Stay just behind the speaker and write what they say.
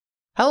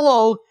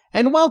Hello,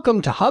 and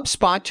welcome to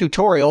HubSpot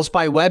Tutorials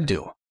by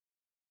Webdo.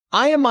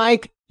 I am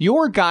Mike,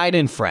 your guide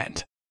and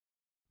friend.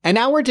 And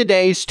our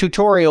today's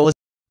tutorial is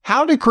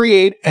how to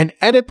create and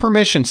edit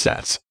permission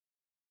sets.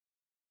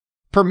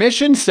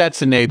 Permission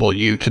sets enable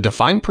you to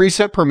define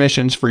preset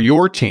permissions for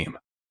your team.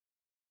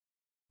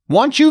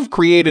 Once you've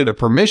created a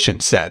permission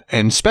set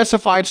and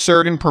specified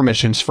certain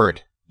permissions for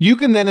it, you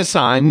can then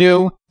assign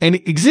new and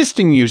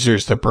existing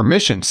users the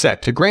permission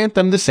set to grant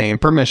them the same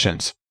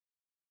permissions.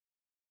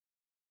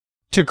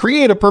 To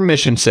create a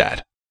permission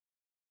set,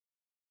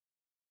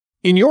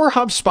 in your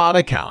HubSpot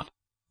account,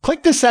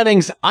 click the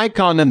Settings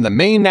icon in the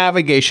main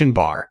navigation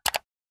bar.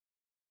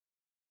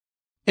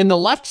 In the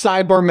left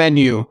sidebar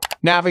menu,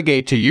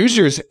 navigate to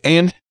Users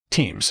and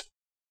Teams.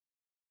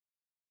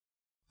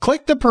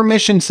 Click the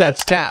Permission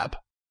Sets tab.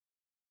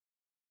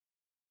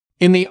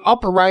 In the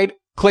upper right,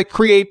 click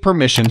Create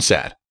Permission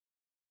Set.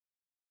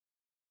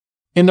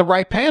 In the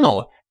right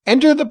panel,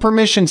 enter the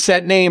permission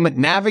set name and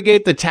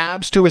navigate the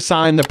tabs to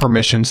assign the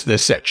permissions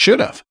this set should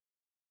have.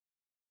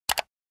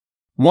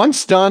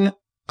 Once done,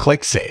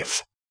 click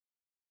Save.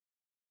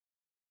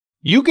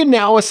 You can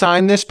now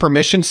assign this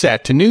permission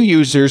set to new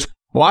users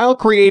while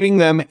creating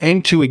them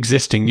and to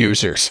existing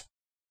users.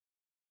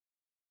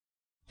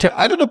 To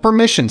edit a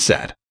permission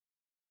set,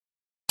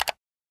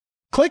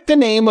 click the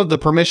name of the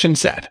permission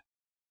set.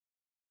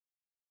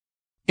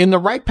 In the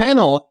right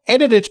panel,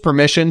 edit its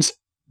permissions,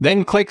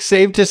 then click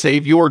Save to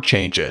save your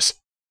changes.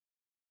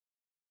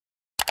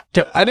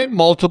 To edit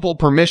multiple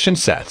permission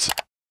sets,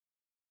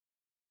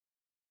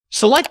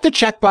 select the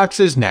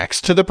checkboxes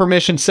next to the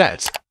permission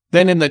sets,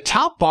 then in the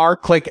top bar,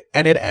 click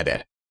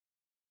Edit.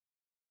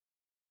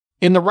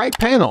 In the right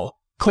panel,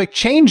 click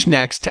Change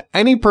next to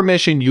any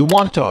permission you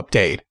want to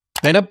update,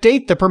 then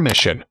update the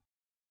permission.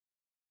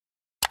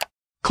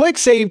 Click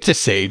Save to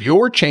save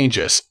your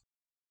changes.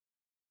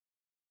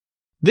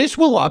 This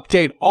will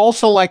update all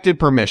selected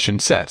permission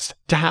sets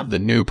to have the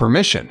new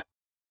permission.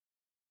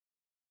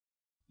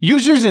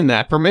 Users in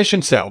that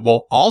permission set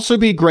will also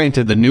be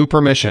granted the new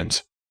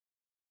permissions.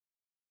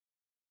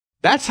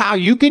 That's how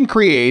you can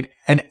create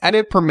and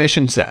edit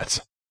permission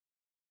sets.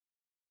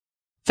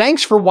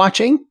 Thanks for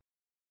watching.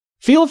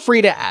 Feel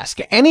free to ask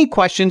any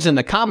questions in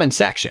the comment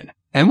section,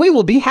 and we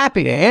will be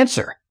happy to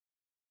answer.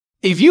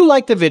 If you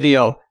like the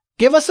video,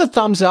 give us a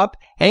thumbs up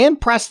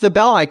and press the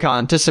bell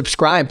icon to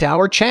subscribe to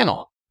our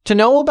channel. To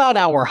know about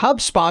our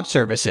HubSpot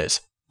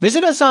services,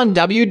 visit us on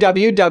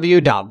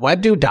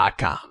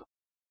www.webdo.com.